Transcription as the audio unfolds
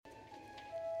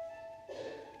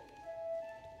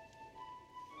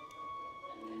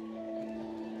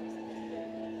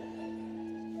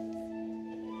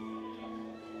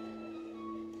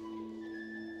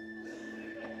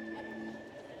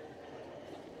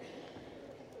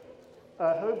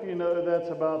I hope you know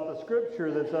that's about the scripture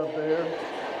that's up there.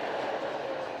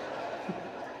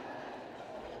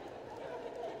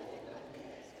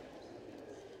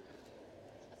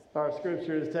 Our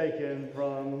scripture is taken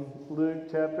from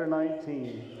Luke chapter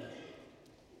 19.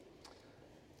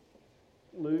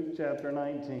 Luke chapter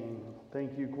 19.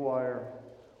 Thank you, choir,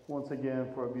 once again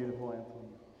for a beautiful anthem.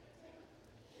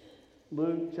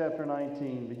 Luke chapter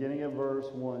 19, beginning at verse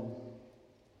 1.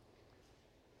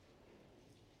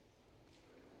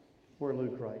 Where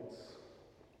Luke writes,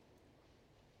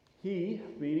 "He,"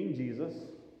 meaning Jesus,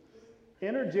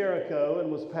 "entered Jericho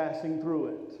and was passing through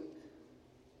it.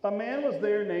 A man was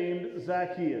there named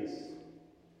Zacchaeus.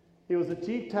 He was a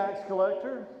chief tax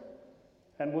collector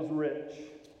and was rich.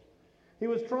 He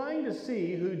was trying to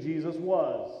see who Jesus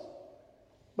was,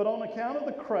 but on account of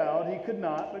the crowd he could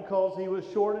not because he was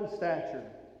short in stature.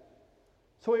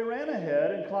 So he ran ahead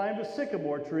and climbed a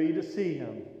sycamore tree to see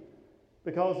him,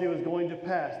 because he was going to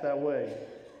pass that way.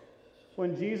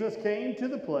 When Jesus came to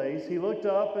the place, he looked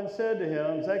up and said to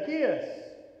him, 'Zacchaeus,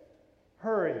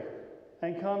 hurry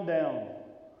and come down,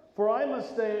 for I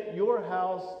must stay at your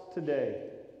house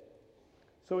today.'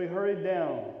 So he hurried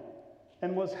down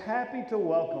and was happy to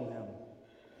welcome him.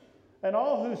 And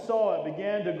all who saw it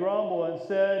began to grumble and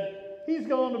said, 'He's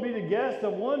going to be the guest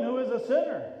of one who is a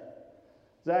sinner.'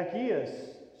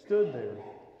 Zacchaeus stood there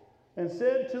and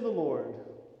said to the Lord,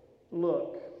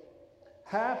 'Look,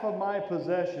 half of my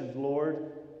possessions, Lord,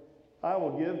 I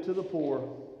will give to the poor.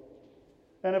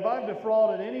 And if I've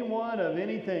defrauded anyone of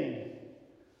anything,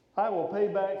 I will pay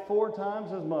back 4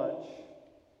 times as much.'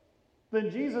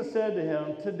 Then Jesus said to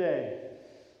him, 'Today,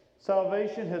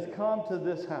 salvation has come to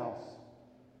this house,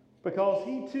 because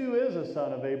he too is a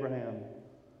son of Abraham.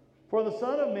 For the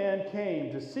Son of Man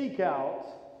came to seek out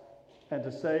and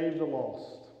to save the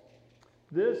lost.'"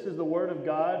 This is the word of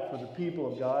God for the people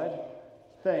of God.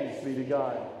 Thanks be to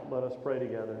God. Let us pray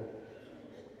together.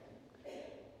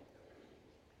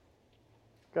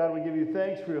 God, we give you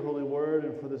thanks for your holy word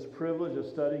and for this privilege of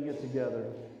studying it together.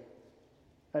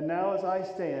 And now as I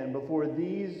stand before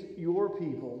these, your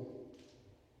people,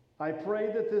 I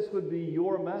pray that this would be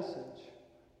your message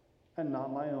and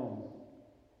not my own.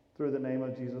 Through the name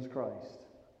of Jesus Christ.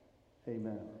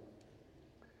 Amen.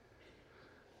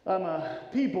 I'm a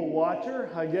people watcher.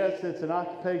 I guess it's an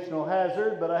occupational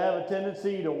hazard, but I have a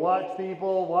tendency to watch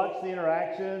people, watch the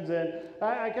interactions, and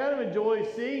I kind of enjoy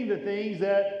seeing the things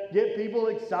that get people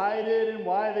excited and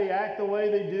why they act the way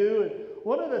they do. And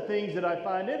one of the things that I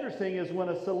find interesting is when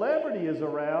a celebrity is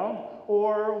around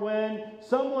or when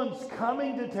someone's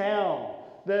coming to town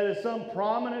that is some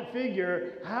prominent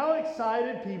figure, how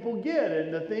excited people get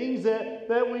and the things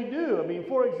that we do. I mean,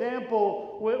 for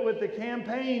example, with the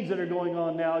campaigns that are going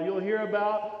on now, you'll hear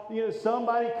about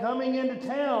somebody coming into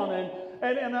town,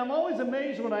 and I'm always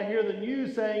amazed when I hear the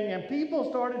news saying, and people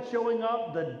started showing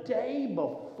up the day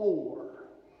before.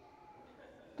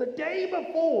 The day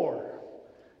before.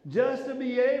 Just to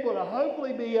be able to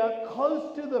hopefully be up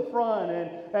close to the front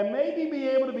and maybe be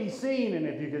able to be seen. And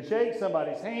if you could shake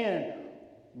somebody's hand,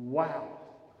 wow.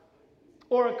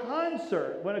 Or a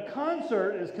concert. When a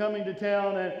concert is coming to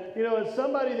town and, it's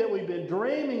somebody that we've been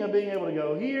dreaming of being able to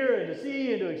go hear and to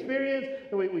see and to experience,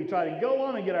 and we try to go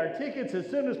on and get our tickets as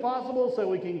soon as possible so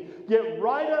we can get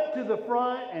right up to the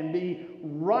front and be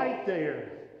right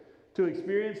there to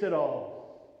experience it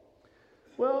all.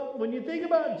 Well, when you think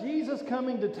about Jesus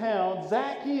coming to town,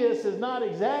 Zacchaeus is not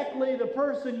exactly the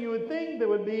person you would think that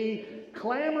would be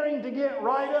clamoring to get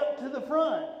right up to the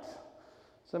front.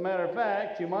 As a matter of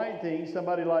fact, you might think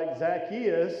somebody like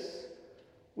Zacchaeus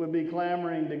would be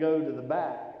clamoring to go to the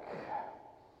back.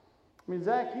 I mean,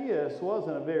 Zacchaeus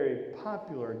wasn't a very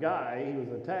popular guy. He was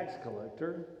a tax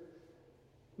collector.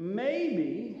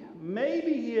 Maybe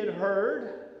he had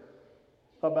heard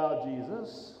about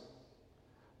Jesus.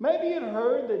 Maybe he had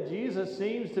heard that Jesus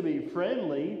seems to be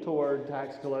friendly toward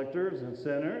tax collectors and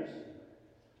sinners.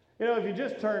 If you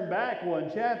just turn back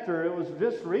one chapter, it was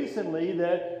just recently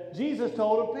that Jesus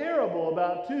told a parable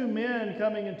about 2 men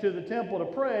coming into the temple to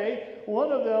pray.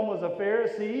 One of them was a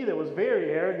Pharisee that was very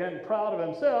arrogant and proud of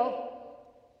himself.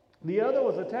 The other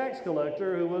was a tax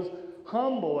collector who was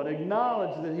humble and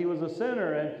acknowledged that he was a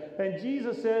sinner. And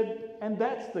Jesus said, and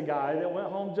that's the guy that went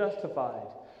home justified.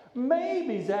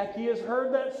 Maybe Zacchaeus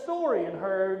heard that story and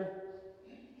heard,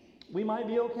 we might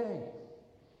be okay.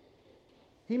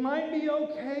 He might be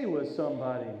okay with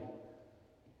somebody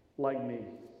like me.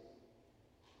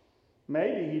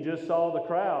 Maybe he just saw the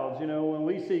crowds. When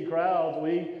we see crowds,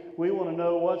 we We want to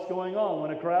know what's going on.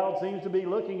 When a crowd seems to be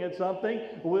looking at something,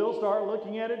 we'll start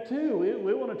looking at it too.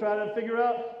 We want to try to figure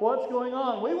out what's going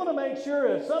on. We want to make sure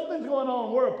if something's going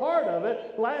on, we're a part of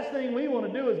it. Last thing we want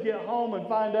to do is get home and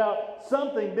find out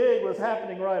something big was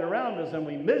happening right around us and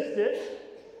we missed it.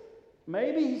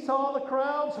 Maybe he saw the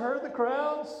crowds, heard the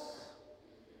crowds,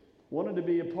 wanted to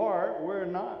be a part. We're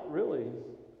not really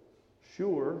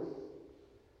sure.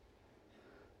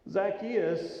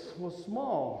 Zacchaeus was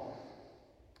small.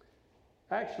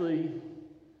 Actually,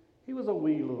 he was a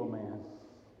wee little man.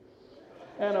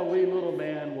 And a wee little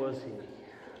man was he.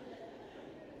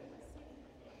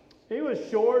 He was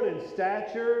short in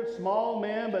stature, small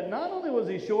man, but not only was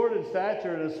he short in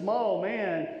stature and a small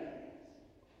man,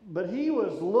 but he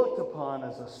was looked upon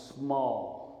as a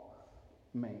small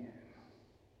man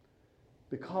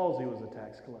because he was a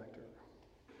tax collector.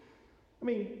 I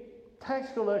mean,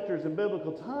 tax collectors in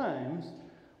biblical times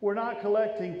were not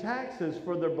collecting taxes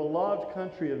for their beloved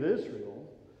country of Israel.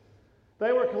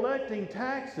 They were collecting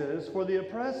taxes for the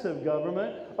oppressive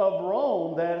government of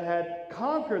Rome that had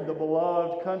conquered the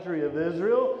beloved country of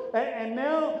Israel. And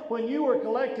now, when you were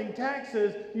collecting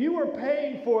taxes, you were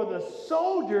paying for the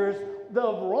soldiers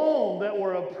of Rome that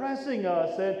were oppressing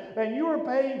us, and you were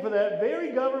paying for that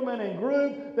very government and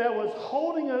group that was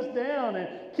holding us down and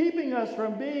keeping us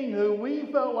from being who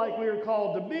we felt like we were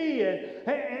called to be,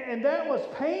 and that was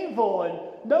painful,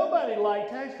 and nobody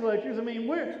liked tax collectors. I mean,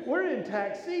 we're in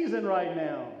tax season right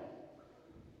now.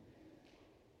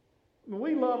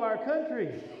 We love our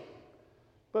country,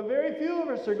 but very few of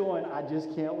us are going, I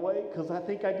just can't wait because I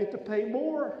think I get to pay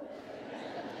more.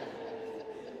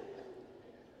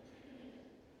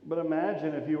 But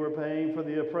imagine if you were paying for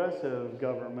the oppressive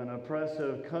government,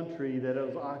 oppressive country that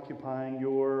was occupying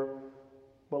your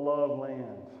beloved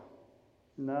land.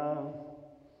 No,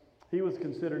 he was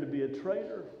considered to be a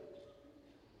traitor.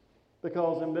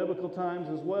 Because in biblical times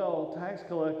as well, tax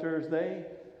collectors, they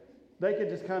could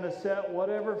just kind of set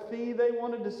whatever fee they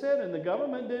wanted to set, and the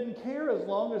government didn't care as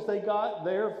long as they got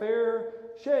their fair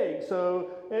shake.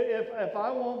 So if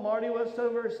I want Marty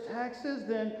Westover's taxes,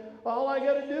 then all I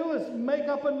got to do is make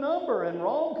up a number, and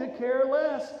Rome could care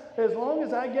less. As long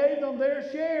as I gave them their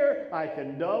share, I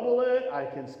can double it, I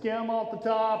can skim off the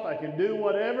top, I can do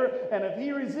whatever. And if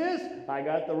he resists, I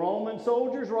got the Roman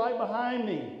soldiers right behind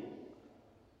me.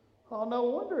 Oh, no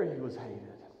wonder he was hated.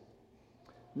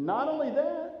 Not only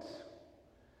that,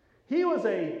 he was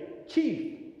a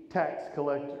chief tax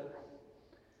collector.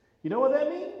 You know what that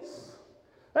means?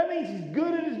 That means he's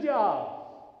good at his job.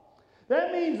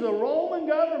 That means the Roman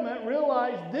government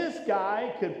realized this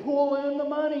guy could pull in the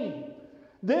money.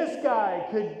 This guy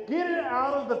could get it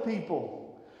out of the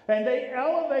people. And they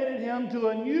elevated him to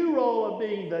a new role of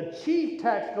being the chief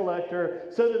tax collector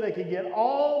so that they could get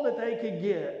all that they could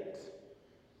get.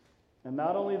 And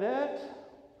not only that,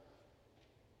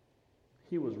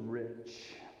 he was rich.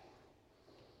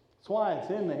 That's why it's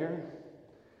in there.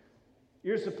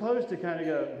 You're supposed to kind of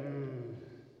go,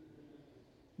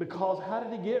 Because how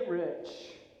did he get rich?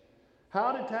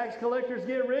 How did tax collectors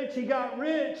get rich? He got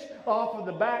rich off of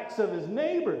the backs of his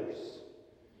neighbors.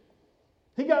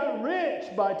 He got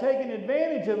rich by taking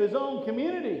advantage of his own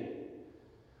community.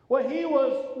 Well, he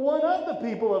was one of the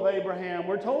people of Abraham.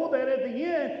 We're told that at the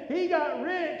end, he got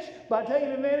rich by taking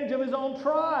advantage of his own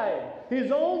tribe,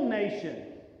 his own nation.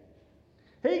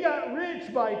 He got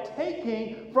rich by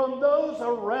taking from those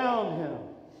around him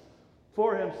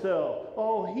for himself.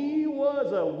 Oh, he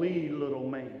was a wee little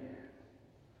man.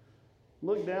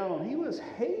 Look down on him. He was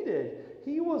hated.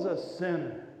 He was a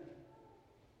sinner.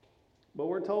 But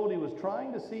we're told he was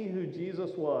trying to see who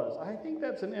Jesus was. I think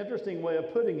that's an interesting way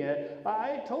of putting it.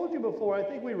 I told you before, I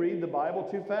think we read the Bible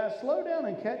too fast. Slow down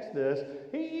and catch this.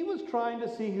 He was trying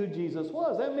to see who Jesus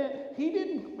was. That meant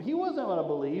he wasn't a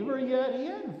believer yet. He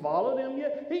hadn't followed him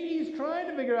yet. He's trying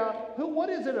to figure out what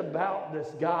is it about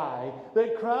this guy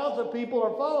that crowds of people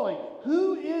are following?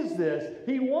 Who is this?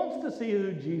 He wants to see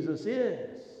who Jesus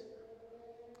is.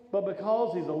 But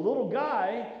because he's a little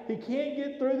guy, he can't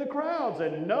get through the crowds.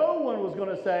 And no one was going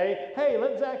to say, hey,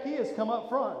 let Zacchaeus come up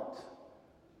front.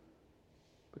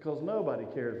 Because nobody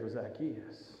cared for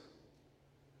Zacchaeus.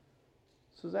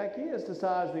 So Zacchaeus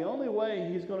decides the only way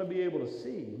he's going to be able to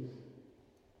see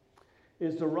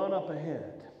is to run up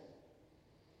ahead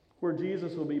where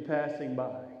Jesus will be passing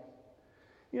by.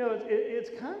 You know, it's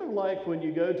kind of like when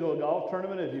you go to a golf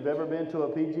tournament, if you've ever been to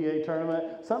a PGA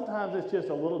tournament, sometimes it's just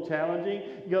a little challenging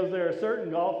because there are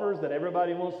certain golfers that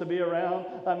everybody wants to be around.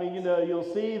 I mean, you know,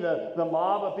 you'll see the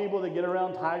mob of people that get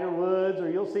around Tiger Woods, or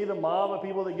you'll see the mob of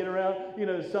people that get around, you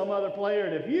know, some other player.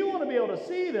 And if you want to be able to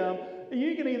see them,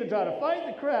 you can either try to fight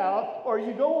the crowd or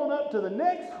you go on up to the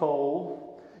next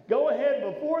hole, Go ahead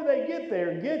before they get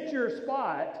there, get your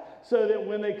spot so that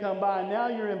when they come by, now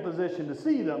you're in position to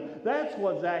see them. That's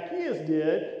what Zacchaeus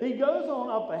did. He goes on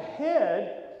up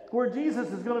ahead where Jesus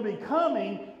is going to be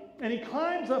coming, and he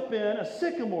climbs up in a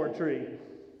sycamore tree.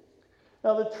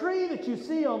 Now, the tree that you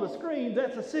see on the screen,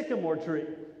 that's a sycamore tree.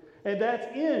 And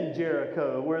that's in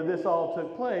Jericho where this all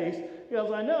took place.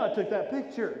 Because I know I took that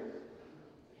picture.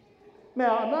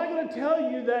 Now, I'm not going to tell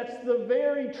you that's the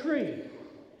very tree.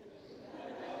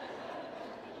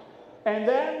 And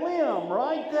that limb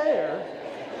right there.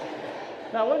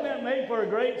 Now, wouldn't that make for a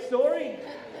great story?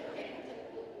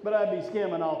 But I'd be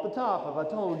skimming off the top if I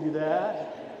told you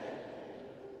that.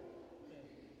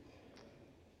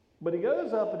 But he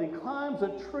goes up and he climbs a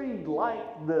tree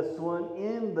like this one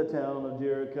in the town of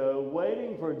Jericho,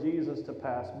 waiting for Jesus to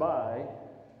pass by.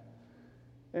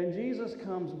 And Jesus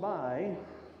comes by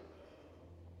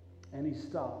and he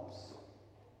stops.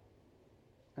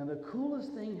 And the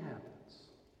coolest thing happens.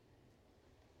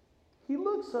 He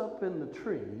looks up in the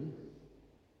tree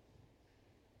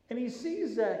and he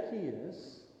sees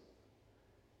Zacchaeus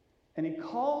and he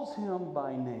calls him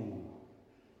by name.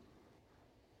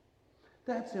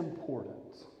 That's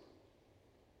important.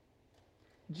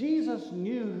 Jesus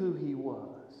knew who he was.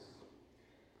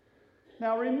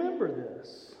 Now remember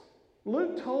this.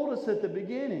 Luke told us at the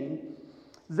beginning,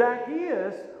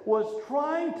 Zacchaeus was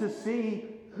trying to see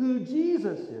who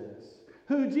Jesus is,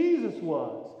 who Jesus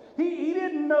was. He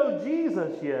didn't know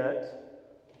Jesus yet,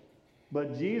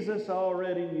 but Jesus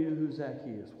already knew who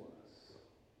Zacchaeus was.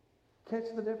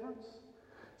 Catch the difference?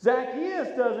 Zacchaeus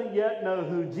doesn't yet know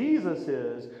who Jesus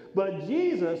is, but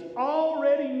Jesus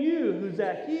already knew who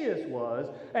Zacchaeus was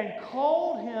and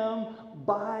called him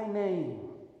by name.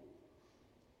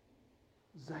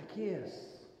 Zacchaeus.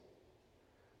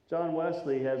 John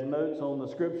Wesley has notes on the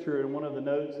scripture, and one of the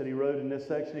notes that he wrote in this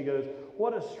section, he goes,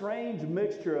 "What a strange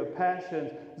mixture of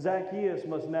passions Zacchaeus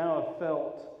must now have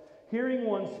felt, hearing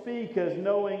one speak as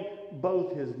knowing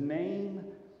both his name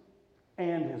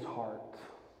and his heart."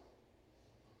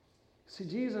 See,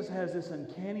 Jesus has this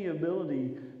uncanny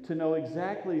ability to know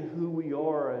exactly who we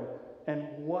are and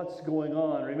what's going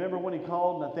on. Remember when he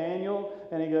called Nathanael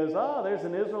and he goes, there's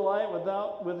an Israelite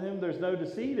with whom there's no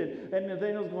deceit. And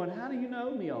Nathanael's going, how do you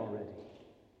know me already?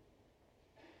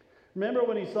 Remember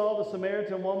when he saw the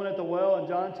Samaritan woman at the well in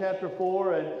John chapter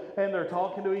 4 and they're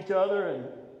talking to each other and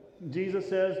Jesus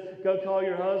says, go call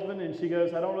your husband. And she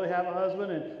goes, I don't really have a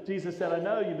husband. And Jesus said, I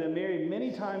know you've been married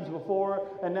many times before.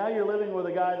 And now you're living with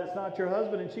a guy that's not your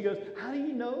husband. And she goes, how do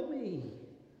you know me?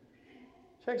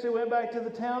 She actually went back to the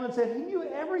town and said, he knew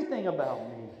everything about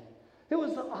me. It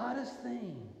was the oddest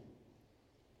thing.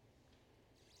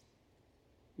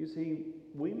 You see,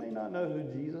 we may not know who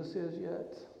Jesus is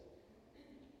yet,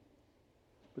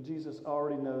 but Jesus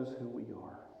already knows who we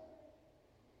are.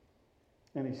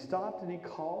 And he stopped and he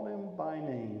called him by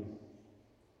name.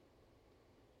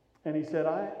 And he said,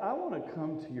 I want to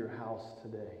come to your house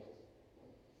today.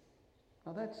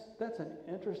 Now that's an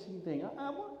interesting thing.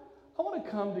 I want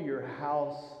to come to your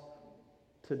house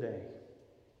today.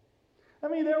 I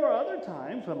mean, there were other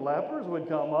times when lepers would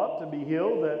come up to be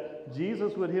healed that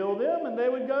Jesus would heal them and they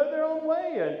would go their own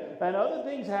way. And other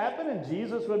things happened and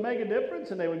Jesus would make a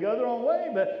difference and they would go their own way.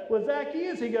 But with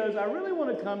Zacchaeus, he goes, I really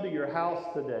want to come to your house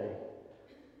today.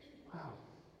 Wow.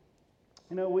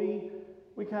 You know, we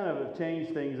kind of have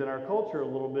changed things in our culture a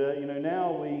little bit. You know,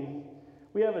 now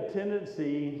we have a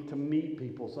tendency to meet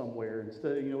people somewhere.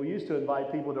 Instead, we used to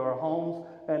invite people to our homes,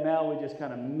 and now we just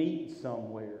kind of meet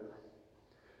somewhere.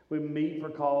 We meet for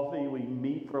coffee, we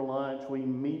meet for lunch, we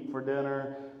meet for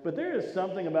dinner. But there is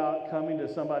something about coming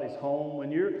to somebody's home.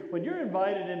 When you're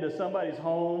invited into somebody's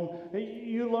home,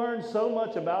 you learn so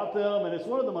much about them, and it's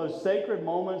one of the most sacred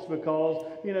moments because,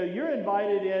 you're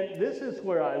invited in. This is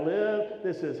where I live.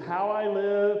 This is how I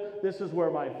live. This is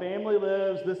where my family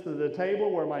lives. This is the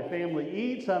table where my family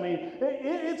eats. I mean,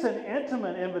 it's an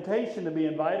intimate invitation to be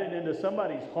invited into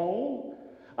somebody's home.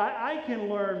 I can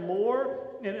learn more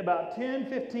in about 10,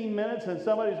 15 minutes in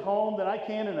somebody's home than I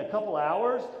can in a couple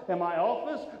hours in my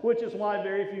office, which is why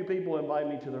very few people invite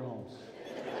me to their homes.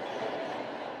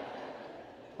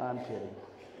 I'm kidding.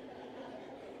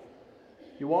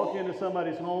 You walk into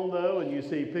somebody's home, though, and you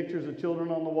see pictures of children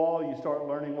on the wall, you start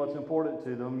learning what's important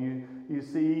to them. You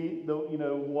see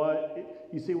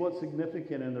what's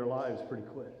significant in their lives pretty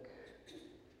quick.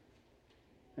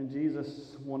 And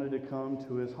Jesus wanted to come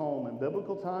to his home. In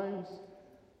biblical times,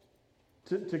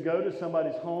 to go to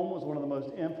somebody's home was one of the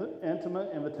most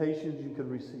intimate invitations you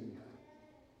could receive.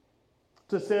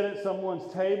 To sit at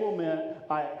someone's table meant,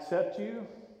 I accept you,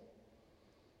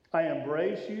 I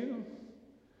embrace you,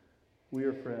 we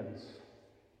are friends.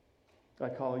 I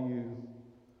call you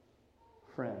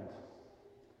friend.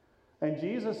 And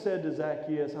Jesus said to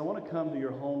Zacchaeus, I want to come to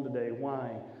your home today.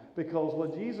 Why? Because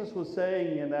what Jesus was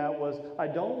saying in that was, I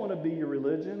don't want to be your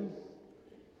religion.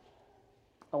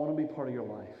 I want to be part of your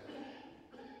life.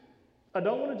 I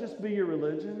don't want to just be your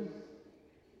religion.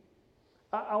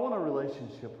 I want a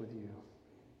relationship with you.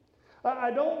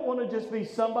 I don't want to just be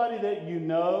somebody that you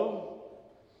know.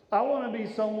 I want to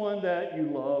be someone that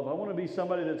you love. I want to be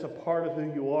somebody that's a part of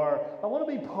who you are. I want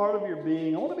to be part of your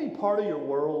being. I want to be part of your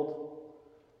world.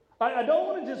 I don't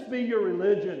want to just be your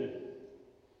religion.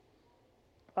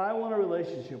 I want a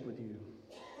relationship with you.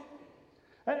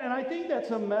 And I think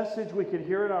that's a message we could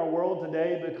hear in our world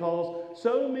today, because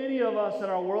so many of us in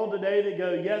our world today that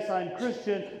go, yes, I'm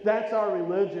Christian, that's our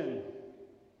religion.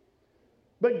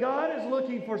 But God is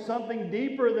looking for something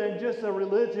deeper than just a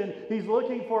religion. He's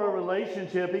looking for a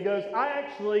relationship. He goes,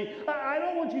 I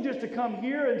don't want you just to come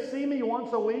here and see me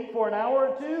once a week for an hour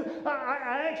or two.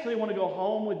 I actually want to go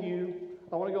home with you.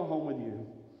 I want to go home with you.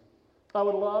 I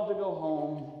would love to go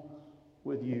home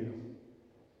with you.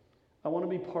 I want to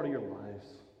be part of your lives.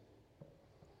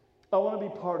 I want to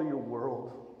be part of your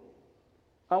world.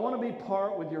 I want to be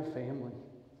part with your family.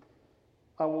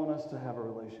 I want us to have a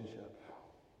relationship.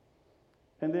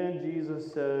 And then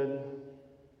Jesus said,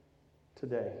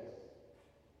 today.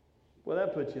 Well,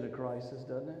 that puts you in a crisis,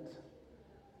 doesn't it?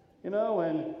 You know,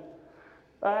 and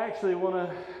I actually want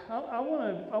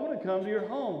to come to your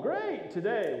home. Great,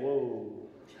 today. Whoa.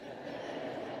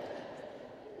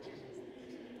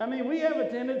 I mean, we have a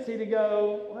tendency to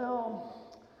go,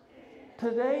 well,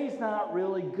 today's not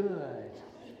really good.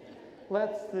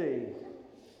 Let's see.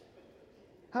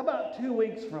 How about 2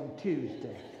 weeks from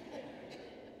Tuesday?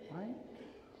 Right?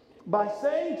 By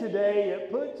saying today,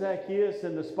 it put Zacchaeus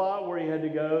in the spot where he had to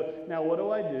go. Now, what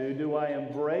do? Do I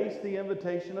embrace the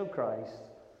invitation of Christ,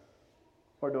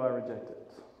 or do I reject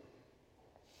it?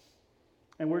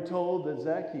 And we're told that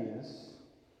Zacchaeus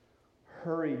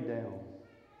hurried down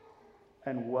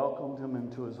and welcomed him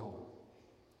into his home.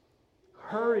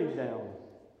 Hurried down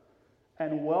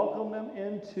and welcomed him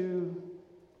into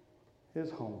his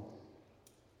home.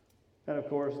 And of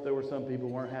course, there were some people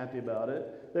who weren't happy about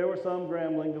it. There were some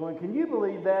grumbling, going, can you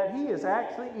believe that? He is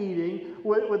actually eating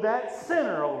with that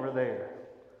sinner over there.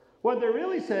 What they're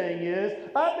really saying is,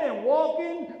 I've been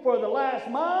walking for the last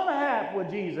mile and a half with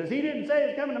Jesus. He didn't say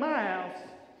he's coming to my house.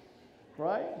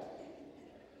 Right?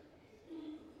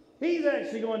 He's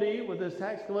actually going to eat with this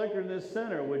tax collector and this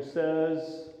sinner, which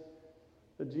says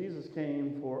that Jesus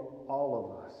came for all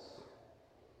of us.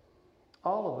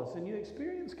 All of us. And you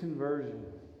experience conversion.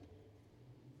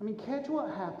 I mean, catch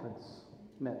what happens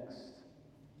next.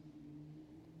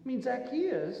 I mean,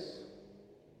 Zacchaeus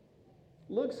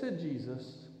looks at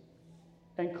Jesus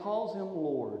and calls him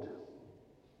Lord.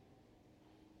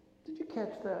 Did you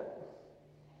catch that?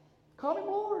 Called him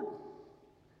Lord.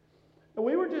 And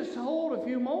we were just told a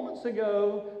few moments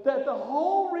ago that the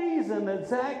whole reason that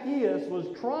Zacchaeus was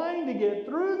trying to get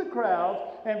through the crowds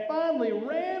and finally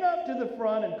ran up to the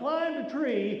front and climbed a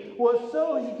tree was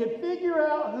so he could figure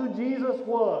out who Jesus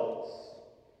was.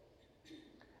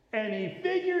 And he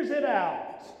figures it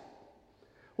out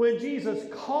when Jesus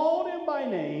called him by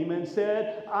name and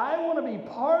said, I want to be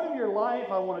part of your life.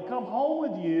 I want to come home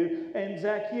with you. And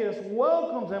Zacchaeus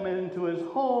welcomes him into his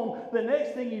home. The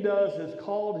next thing he does is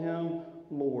called him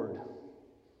Lord.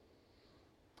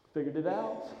 Figured it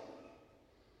out.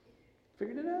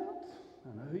 Figured it out.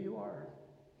 I know who you are.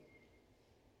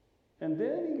 And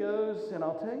then he goes, and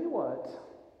I'll tell you what,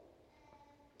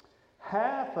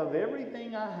 half of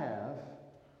everything I have,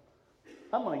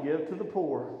 I'm going to give to the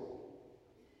poor.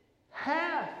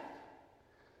 Half.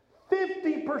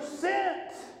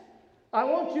 50%. I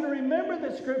want you to remember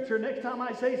this scripture next time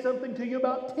I say something to you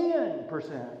about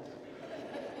 10%.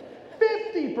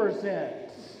 50%.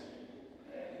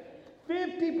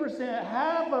 50%,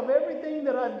 half of everything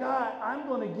that I've got, I'm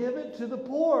going to give it to the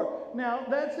poor. Now,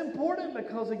 that's important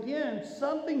because, again,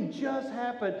 something just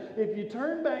happened. If you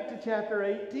turn back to chapter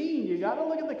 18, you got to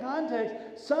look at the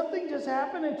context. Something just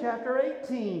happened in chapter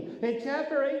 18. In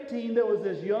chapter 18, there was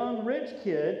this young rich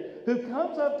kid who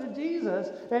comes up to Jesus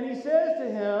and he says to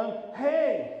him,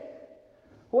 hey,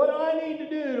 what do I need to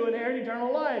do to inherit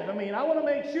eternal life? I mean, I want to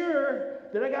make sure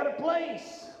that I got a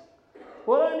place.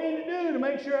 What do I need to do to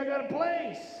make sure I got a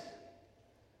place?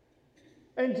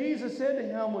 And Jesus said to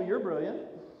him, well, you're brilliant.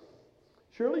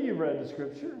 Surely you've read the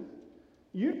scripture.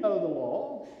 You know the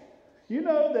law. You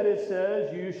know that it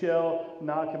says you shall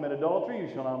not commit adultery, you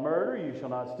shall not murder, you shall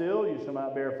not steal, you shall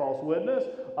not bear false witness,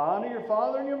 honor your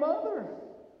father and your mother.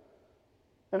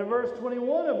 And in verse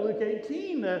 21 of Luke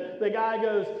 18, the guy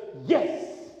goes, yes,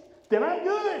 then I'm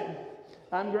good.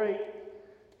 I'm great,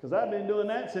 because I've been doing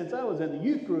that since I was in the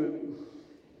youth group.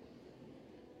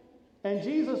 And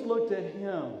Jesus looked at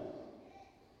him.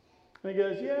 And he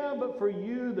goes, yeah, but for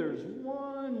you, there's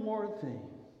one more thing.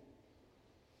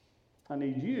 I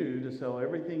need you to sell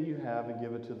everything you have and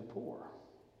give it to the poor.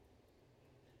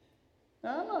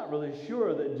 Now, I'm not really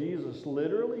sure that Jesus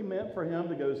literally meant for him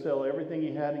to go sell everything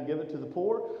he had and give it to the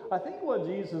poor. I think what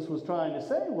Jesus was trying to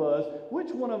say was, which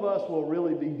one of us will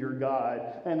really be your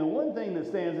guide? And the one thing that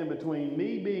stands in between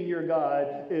me being your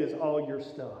guide is all your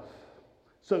stuff.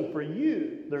 So for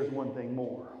you, there's one thing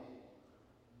more.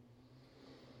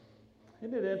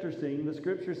 Isn't it interesting? The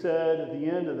scripture said at the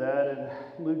end of that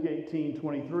in Luke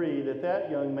 18:23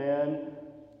 that young man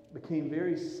became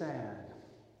very sad.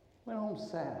 Went home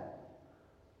sad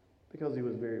because he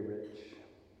was very rich.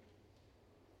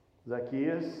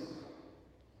 Zacchaeus,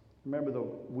 remember the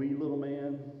wee little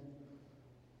man?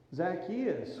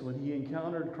 Zacchaeus, when he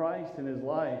encountered Christ in his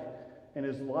life, and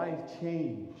his life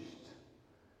changed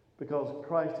because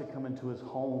Christ had come into his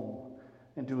home,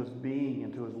 into his being,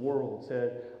 into his world,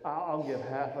 said, I'll give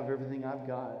half of everything I've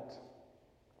got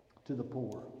to the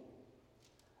poor.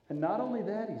 And not only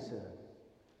that, he said,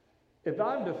 if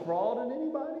I've defrauded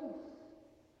anybody,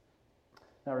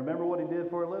 now remember what he did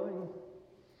for a living?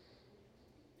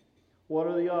 What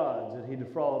are the odds that he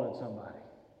defrauded somebody?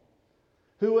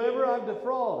 Whoever I've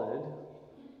defrauded,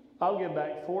 I'll give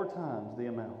back 4 times the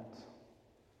amount.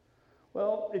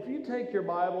 Well, if you take your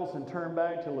Bibles and turn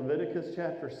back to Leviticus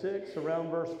chapter 6, around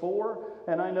verse 4,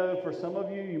 and I know for some of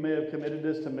you, you may have committed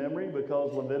this to memory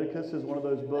because Leviticus is one of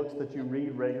those books that you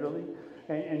read regularly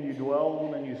and you dwell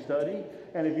on and you study.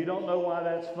 And if you don't know why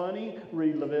that's funny,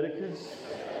 read Leviticus.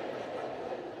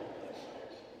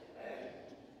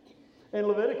 In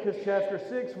Leviticus chapter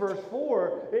 6, verse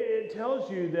 4, it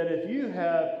tells you that if you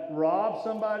have robbed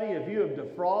somebody, if you have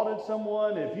defrauded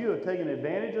someone, if you have taken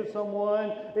advantage of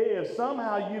someone, if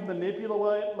somehow you've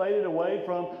manipulated away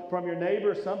from your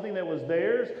neighbor something that was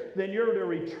theirs, then you're to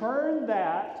return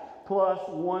that plus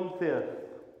 1/5.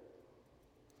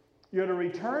 You're to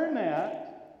return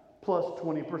that plus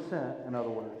 20%, in other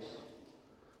words.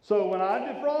 So when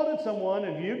I've defrauded someone,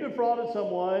 if you've defrauded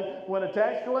someone, when a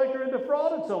tax collector had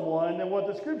defrauded someone, then what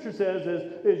the scripture says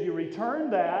is you return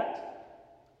that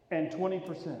and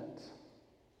 20%.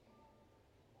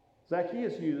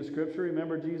 Zacchaeus knew the scripture.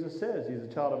 Remember, Jesus says he's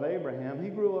a child of Abraham. He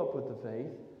grew up with the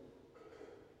faith.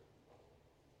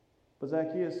 But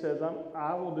Zacchaeus says,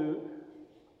 I want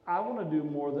to do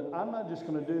more than, I'm not just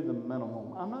going to do the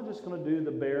minimum. I'm not just going to do the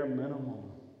bare minimum.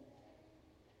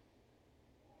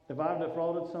 If I've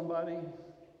defrauded somebody,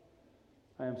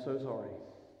 I am so sorry.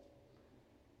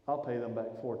 I'll pay them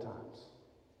back 4 times.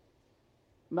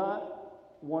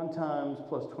 Not 1 times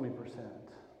plus 20%,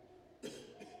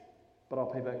 but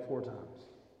I'll pay back 4 times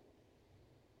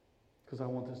because I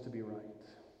want this to be right.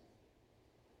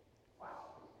 Wow.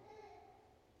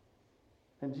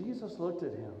 And Jesus looked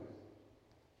at him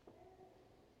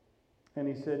and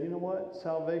he said, you know what?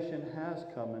 Salvation has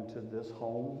come into this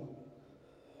home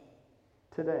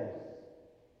today.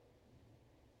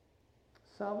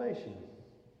 Salvation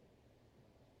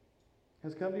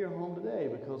has come to your home today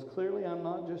because clearly I'm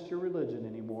not just your religion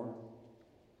anymore.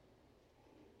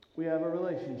 We have a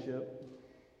relationship.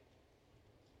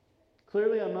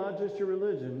 Clearly I'm not just your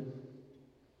religion.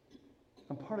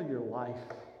 I'm part of your life.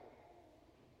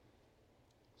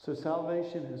 So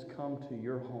salvation has come to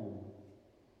your home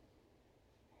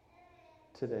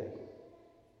today.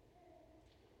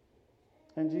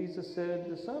 And Jesus said,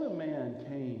 the Son of Man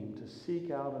came to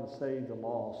seek out and save the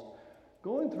lost.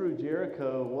 Going through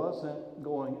Jericho wasn't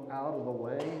going out of the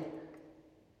way.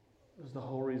 It was the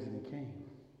whole reason he came.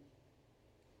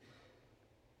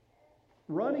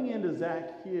 Running into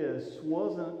Zacchaeus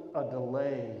wasn't a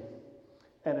delay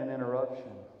and an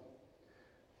interruption.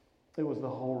 It was the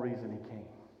whole reason he came.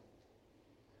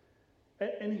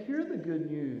 And here the good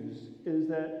news is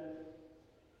that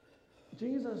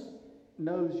Jesus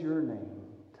knows your name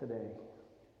today.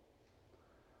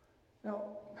 Now,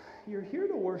 you're here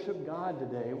to worship God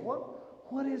today.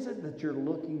 What is it that you're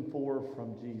looking for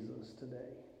from Jesus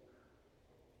today?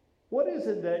 What is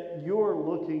it that you're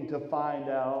looking to find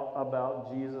out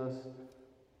about Jesus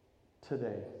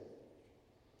today?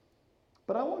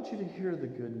 But I want you to hear the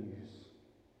good news.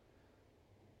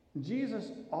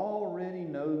 Jesus already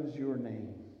knows your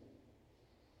name.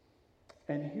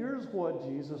 And here's what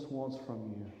Jesus wants from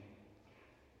you.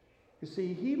 You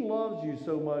see, he loves you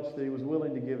so much that he was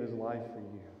willing to give his life for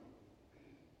you.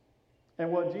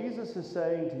 And what Jesus is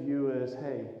saying to you is,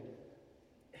 hey,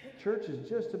 church is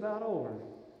just about over.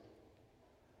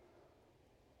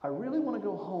 I really want to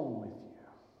go home with you.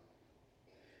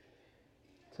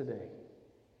 today.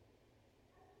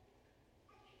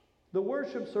 The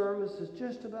worship service is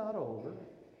just about over.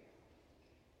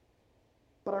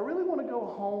 But I really want to go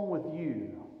home with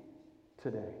you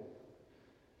today.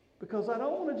 Because I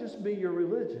don't want to just be your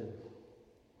religion.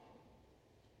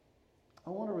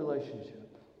 I want a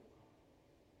relationship.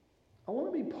 I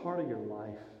want to be part of your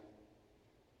life.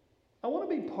 I want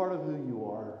to be part of who you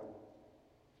are.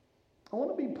 I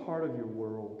want to be part of your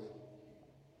world.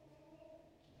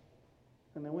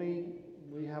 And then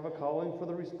we have a calling for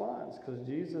the response, because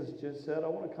Jesus just said, I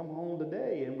want to come home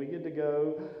today. And we get to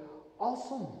go,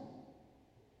 awesome,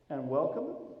 and welcome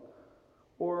them.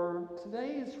 Or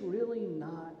today is really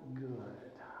not good.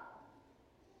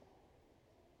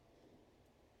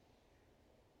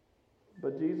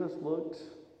 But Jesus looked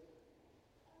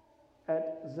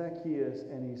at Zacchaeus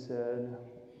and he said,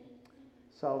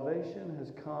 salvation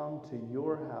has come to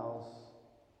your house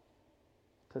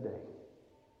today.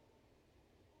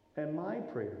 And my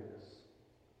prayer is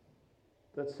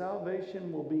that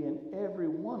salvation will be in every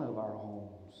one of our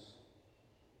homes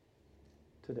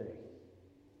today.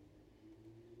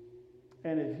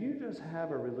 And if you just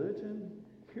have a religion,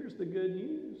 here's the good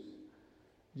news.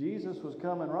 Jesus was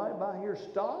coming right by here,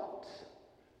 stopped,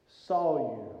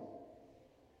 saw you,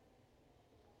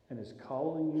 and is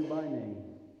calling you by name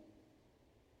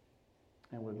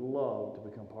and would love to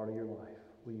become part of your life.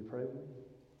 Will you pray with me?